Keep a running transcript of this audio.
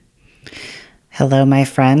Hello, my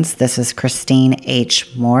friends. This is Christine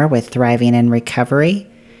H. Moore with Thriving in Recovery.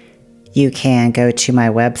 You can go to my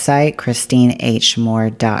website,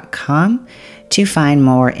 christinehmoore.com, to find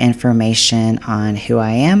more information on who I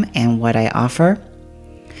am and what I offer.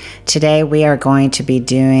 Today, we are going to be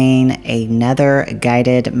doing another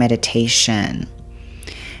guided meditation.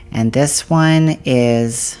 And this one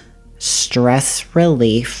is stress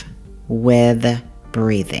relief with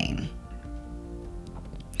breathing.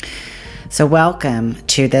 So welcome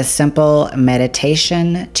to this simple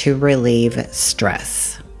meditation to relieve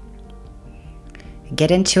stress.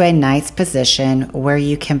 Get into a nice position where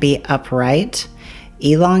you can be upright,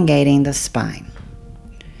 elongating the spine.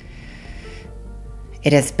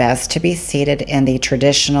 It is best to be seated in the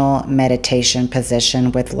traditional meditation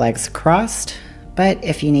position with legs crossed, but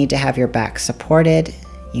if you need to have your back supported,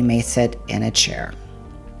 you may sit in a chair.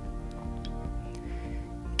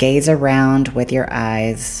 Gaze around with your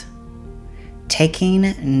eyes,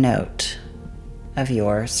 taking note of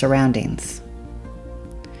your surroundings.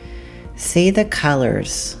 See the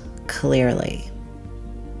colors clearly.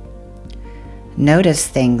 Notice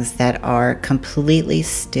things that are completely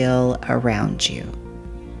still around you,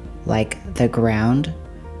 like the ground,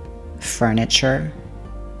 furniture,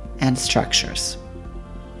 and structures.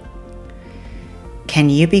 Can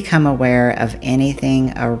you become aware of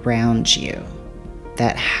anything around you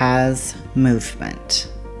that has movement?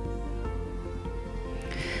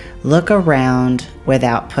 Look around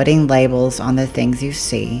without putting labels on the things you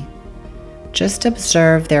see. Just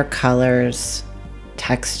observe their colors,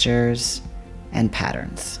 textures, and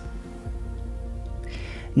patterns.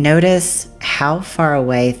 Notice how far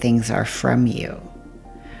away things are from you,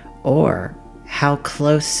 or how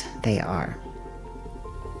close they are.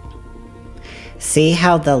 See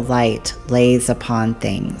how the light lays upon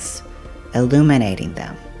things, illuminating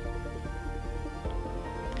them.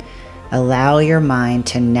 Allow your mind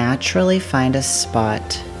to naturally find a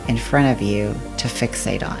spot in front of you to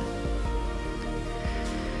fixate on.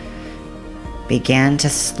 Begin to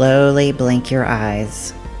slowly blink your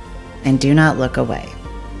eyes and do not look away.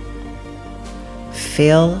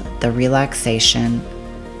 Feel the relaxation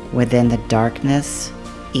within the darkness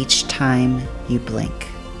each time you blink.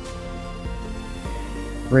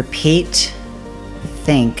 Repeat,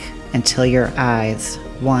 think until your eyes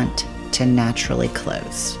want to naturally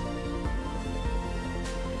close.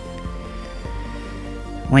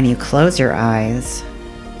 When you close your eyes,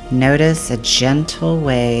 notice a gentle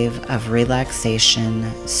wave of relaxation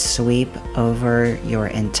sweep over your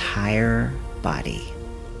entire body.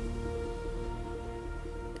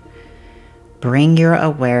 Bring your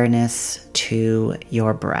awareness to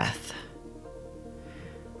your breath.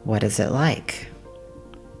 What is it like?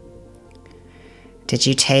 Did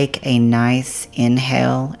you take a nice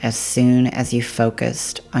inhale as soon as you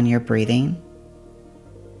focused on your breathing?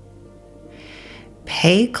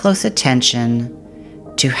 Pay close attention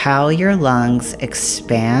to how your lungs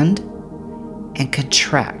expand and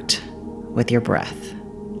contract with your breath.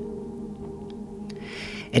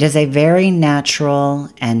 It is a very natural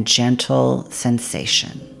and gentle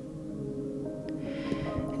sensation.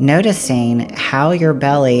 Noticing how your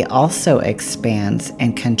belly also expands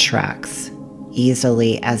and contracts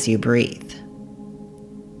easily as you breathe.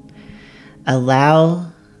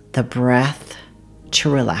 Allow the breath to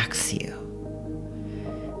relax you.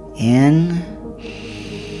 In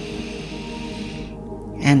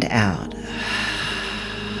and out.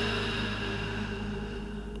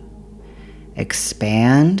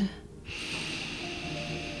 Expand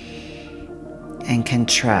and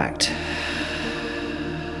contract.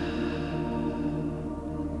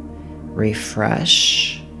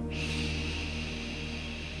 Refresh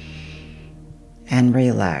and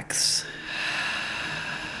relax.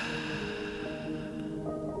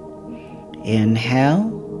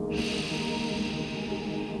 Inhale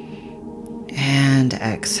and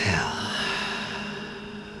exhale.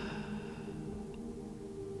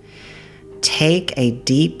 Take a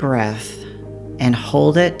deep breath and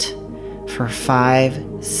hold it for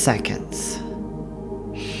 5 seconds.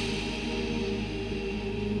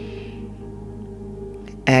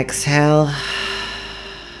 Exhale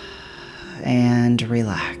and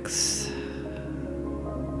relax.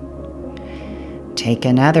 Take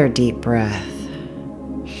another deep breath,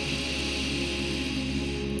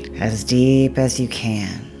 as deep as you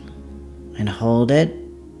can, and hold it.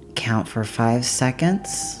 Count for 5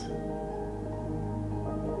 seconds.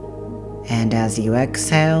 And as you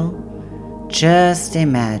exhale, just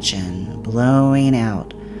imagine blowing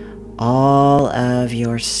out all of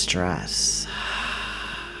your stress.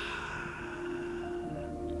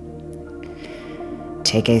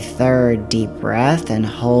 Take a third deep breath and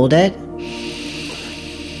hold it.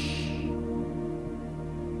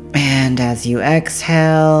 And as you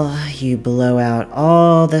exhale, you blow out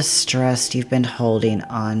all the stress you've been holding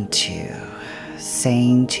on to,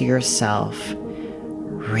 saying to yourself,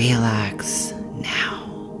 relax now.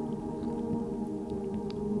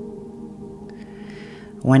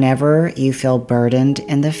 Whenever you feel burdened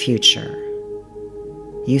in the future,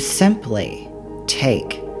 you simply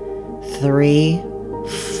take 3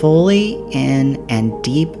 fully in and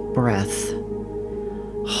deep breaths,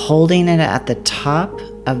 holding it at the top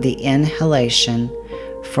of the inhalation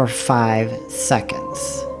for 5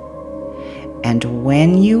 seconds. And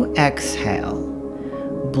when you exhale,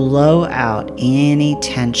 blow out any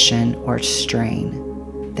tension or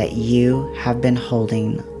strain that you have been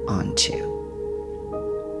holding onto.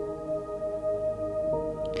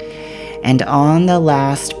 And on the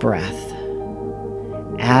last breath,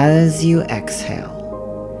 as you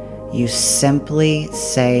exhale, you simply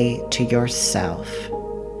say to yourself,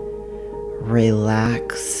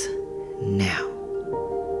 relax now.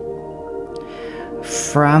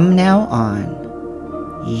 From now on,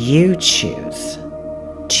 you choose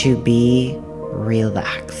to be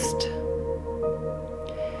relaxed.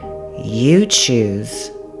 You choose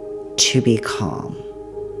to be calm.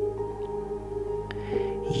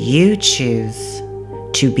 You choose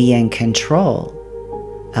to be in control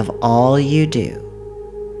of all you do,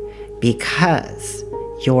 because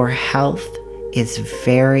your health is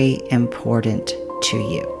very important to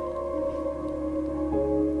you.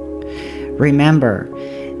 Remember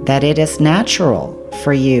that it is natural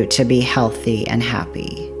for you to be healthy and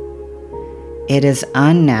happy. It is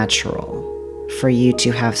unnatural for you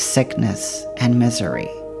to have sickness and misery.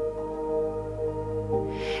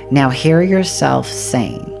 Now hear yourself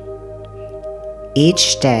saying,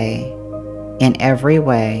 each day, in every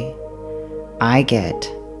way, I get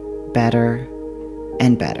better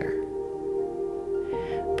and better.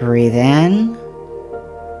 Breathe in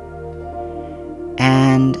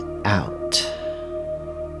and out.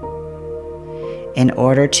 In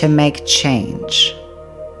order to make change,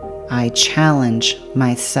 I challenge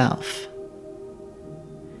myself.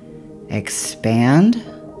 Expand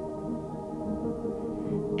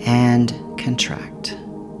and contract.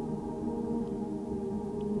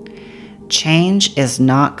 Change is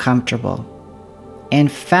not comfortable. In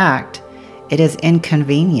fact, it is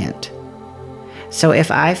inconvenient. So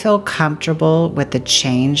if I feel comfortable with the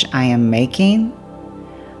change I am making,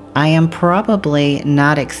 I am probably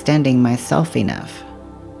not extending myself enough.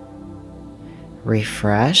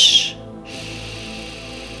 Refresh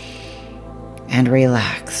and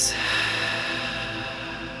relax.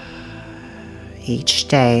 Each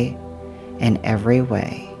day, in every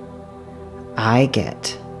way, I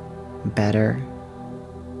get better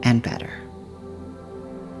and better.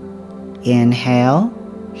 Inhale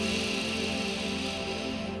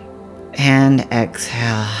and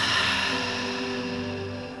exhale.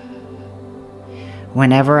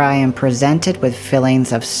 Whenever I am presented with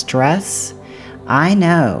feelings of stress, I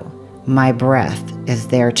know my breath is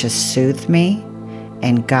there to soothe me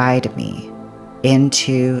and guide me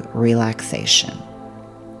into relaxation.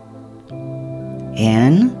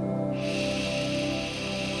 In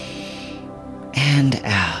and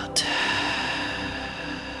out.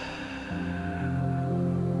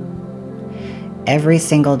 Every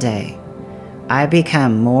single day, I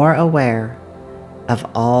become more aware of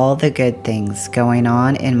all the good things going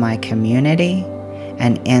on in my community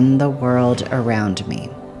and in the world around me.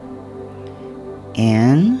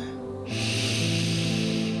 In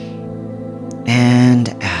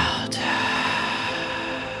and out.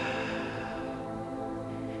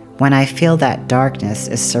 When I feel that darkness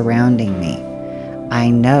is surrounding me, I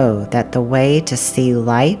know that the way to see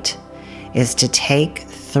light is to take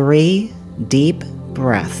 3 deep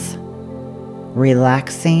breaths,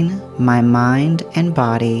 relaxing my mind and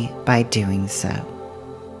body by doing so.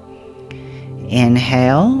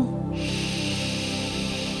 Inhale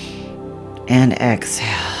and exhale.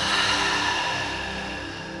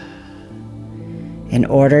 In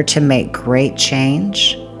order to make great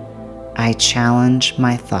change, I challenge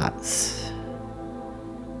my thoughts.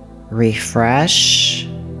 Refresh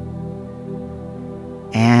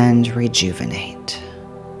and rejuvenate.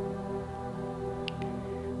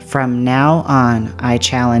 From now on, I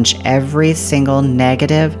challenge every single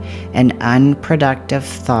negative and unproductive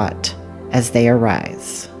thought as they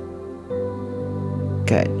arise.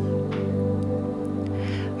 Good.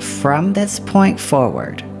 From this point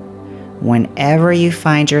forward, whenever you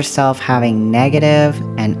find yourself having negative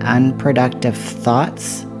and unproductive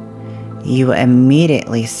thoughts, you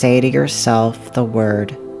immediately say to yourself the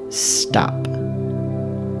word stop.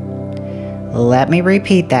 Let me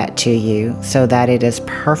repeat that to you so that it is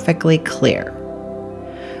perfectly clear.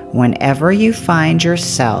 Whenever you find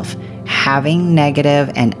yourself having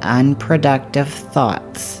negative and unproductive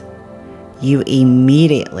thoughts, you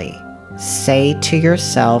immediately say to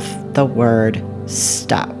yourself the word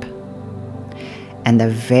stop. And the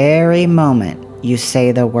very moment you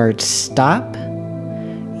say the word stop,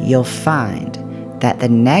 you'll find that the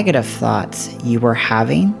negative thoughts you were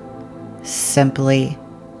having simply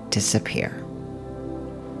disappear.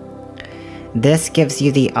 This gives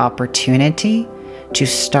you the opportunity to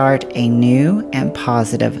start a new and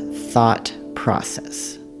positive thought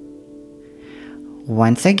process.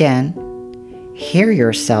 Once again, hear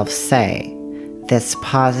yourself say this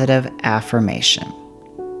positive affirmation.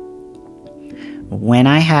 When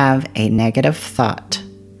I have a negative thought,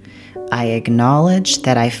 I acknowledge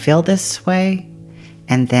that I feel this way,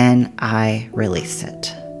 and then I release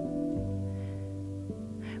it.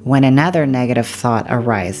 When another negative thought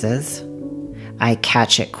arises, I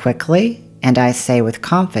catch it quickly and I say with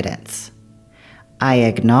confidence, I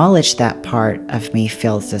acknowledge that part of me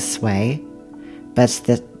feels this way,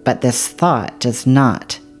 but this thought does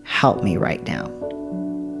not help me right now.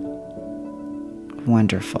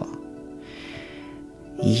 Wonderful.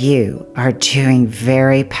 You are doing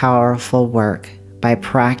very powerful work by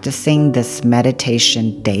practicing this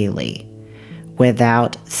meditation daily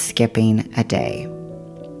without skipping a day.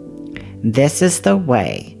 This is the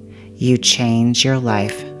way you change your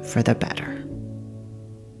life for the better.